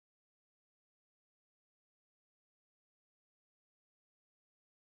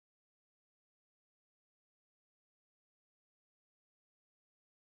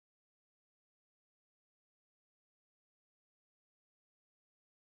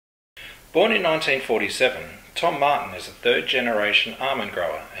Born in 1947, Tom Martin is a third-generation almond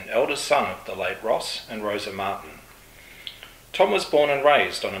grower and eldest son of the late Ross and Rosa Martin. Tom was born and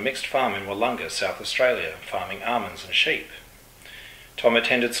raised on a mixed farm in Wollonga, South Australia, farming almonds and sheep. Tom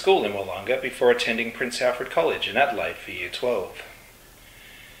attended school in Wollonga before attending Prince Alfred College in Adelaide for Year 12.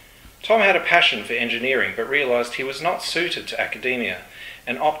 Tom had a passion for engineering but realised he was not suited to academia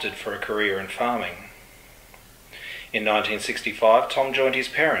and opted for a career in farming. In 1965, Tom joined his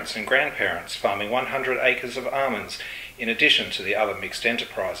parents and grandparents farming 100 acres of almonds in addition to the other mixed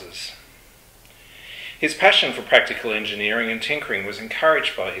enterprises. His passion for practical engineering and tinkering was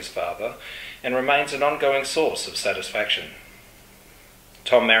encouraged by his father and remains an ongoing source of satisfaction.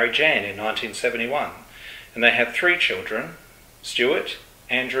 Tom married Jan in 1971 and they had 3 children, Stuart,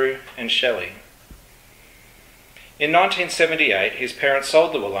 Andrew and Shelley. In 1978, his parents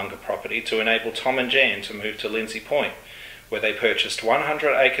sold the Wollonga property to enable Tom and Jan to move to Lindsay Point, where they purchased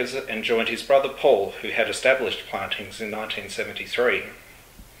 100 acres and joined his brother Paul, who had established plantings in 1973.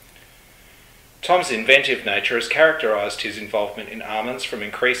 Tom's inventive nature has characterised his involvement in almonds from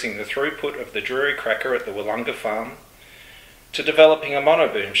increasing the throughput of the Drury cracker at the Wollonga farm to developing a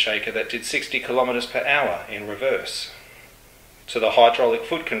monoboom shaker that did 60 kilometres per hour in reverse, to the hydraulic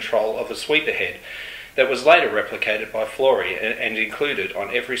foot control of a sweeper head that was later replicated by Flory and included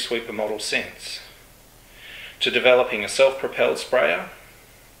on every sweeper model since, to developing a self-propelled sprayer,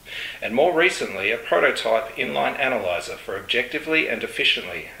 and more recently a prototype inline analyzer for objectively and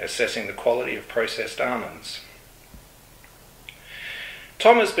efficiently assessing the quality of processed almonds.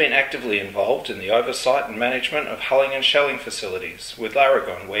 Tom has been actively involved in the oversight and management of hulling and shelling facilities with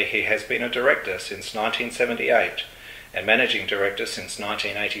Larragon, where he has been a director since 1978 and managing director since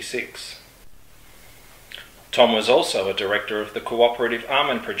 1986. Tom was also a director of the Cooperative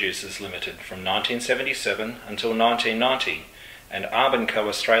Almond Producers Limited from 1977 until 1990 and Almond Co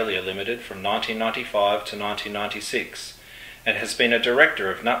Australia Limited from 1995 to 1996 and has been a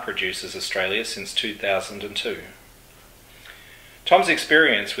director of Nut Producers Australia since 2002. Tom's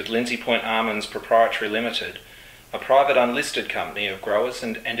experience with Lindsay Point Almonds Proprietary Limited, a private unlisted company of growers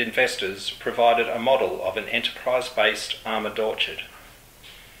and investors, provided a model of an enterprise-based almond orchard.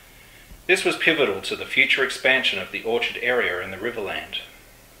 This was pivotal to the future expansion of the orchard area in the Riverland.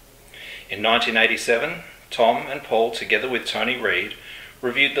 In 1987, Tom and Paul, together with Tony Reid,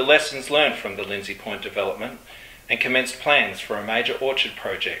 reviewed the lessons learned from the Lindsay Point development and commenced plans for a major orchard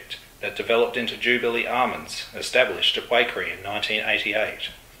project that developed into Jubilee Almonds, established at Waikerie in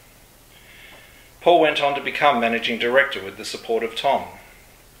 1988. Paul went on to become managing director with the support of Tom.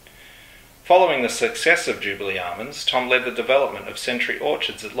 Following the success of Jubilee Almonds, Tom led the development of Century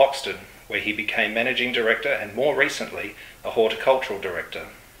Orchards at Loxton, where he became managing director and more recently a horticultural director.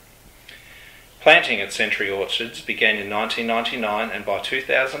 Planting at Century Orchards began in 1999 and by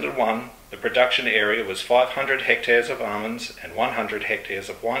 2001 the production area was 500 hectares of almonds and 100 hectares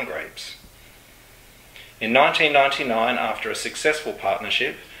of wine grapes. In 1999, after a successful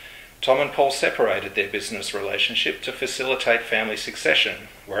partnership, Tom and Paul separated their business relationship to facilitate family succession,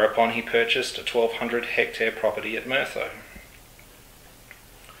 whereupon he purchased a 1,200 hectare property at Mertho.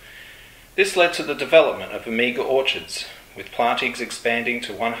 This led to the development of Omega Orchards, with plantings expanding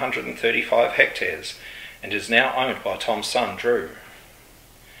to 135 hectares and is now owned by Tom's son Drew.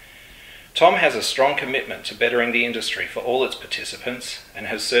 Tom has a strong commitment to bettering the industry for all its participants and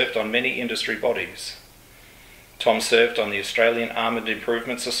has served on many industry bodies. Tom served on the Australian Almond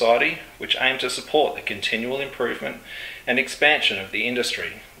Improvement Society, which aimed to support the continual improvement and expansion of the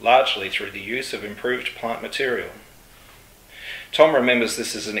industry, largely through the use of improved plant material. Tom remembers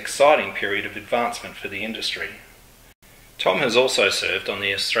this as an exciting period of advancement for the industry. Tom has also served on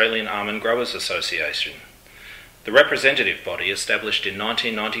the Australian Almond Growers Association, the representative body established in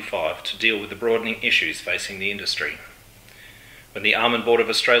 1995 to deal with the broadening issues facing the industry. When the Almond Board of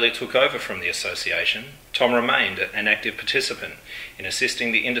Australia took over from the association, Tom remained an active participant in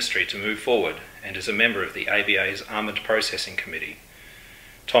assisting the industry to move forward and is a member of the ABA's Almond Processing Committee.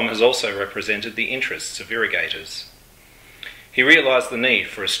 Tom has also represented the interests of irrigators. He realised the need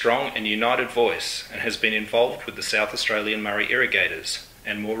for a strong and united voice and has been involved with the South Australian Murray Irrigators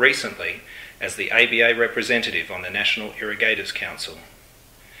and more recently as the ABA representative on the National Irrigators Council.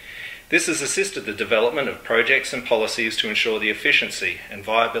 This has assisted the development of projects and policies to ensure the efficiency and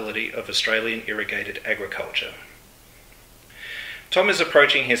viability of Australian irrigated agriculture. Tom is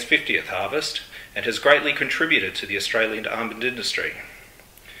approaching his 50th harvest and has greatly contributed to the Australian almond industry.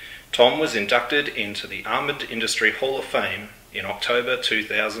 Tom was inducted into the Almond Industry Hall of Fame in October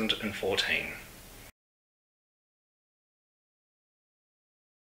 2014.